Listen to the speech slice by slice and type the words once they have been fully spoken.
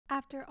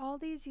After all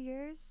these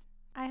years,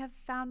 I have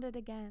found it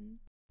again,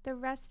 the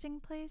resting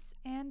place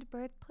and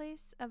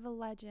birthplace of a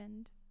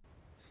legend.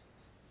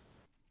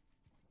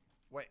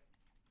 Wait,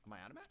 am I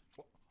out of mats?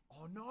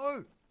 Oh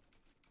no!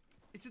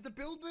 It's at the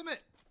build limit!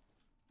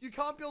 You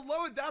can't build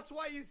lower, that's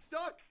why he's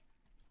stuck!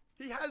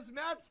 He has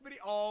mats, but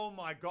oh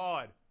my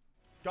god.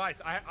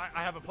 Guys, I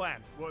have a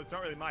plan. Well, it's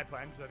not really my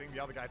plan, because I think the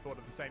other guy thought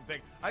of the same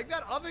thing. I think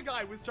that other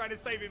guy was trying to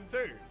save him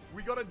too.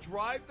 We gotta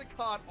drive the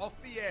cart off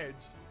the edge,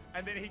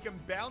 and then he can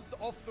bounce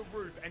off the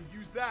roof and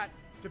use that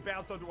to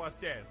bounce onto our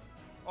stairs.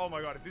 Oh my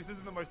god, if this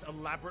isn't the most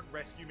elaborate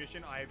rescue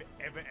mission I have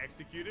ever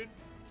executed,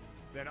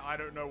 then I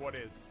don't know what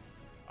is.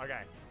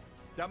 Okay,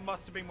 that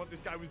must have been what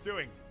this guy was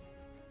doing.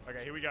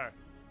 Okay, here we go.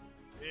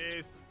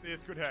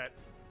 This could hurt.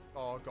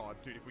 Oh god,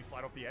 dude, if we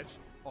slide off the edge.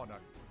 Oh no.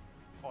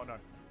 Oh no.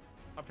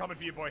 I'm coming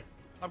for you, boy.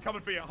 I'm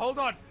coming for you. Hold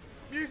on.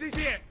 Musie's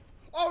here.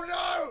 Oh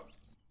no!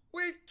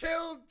 We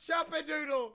killed ChappaDoodle!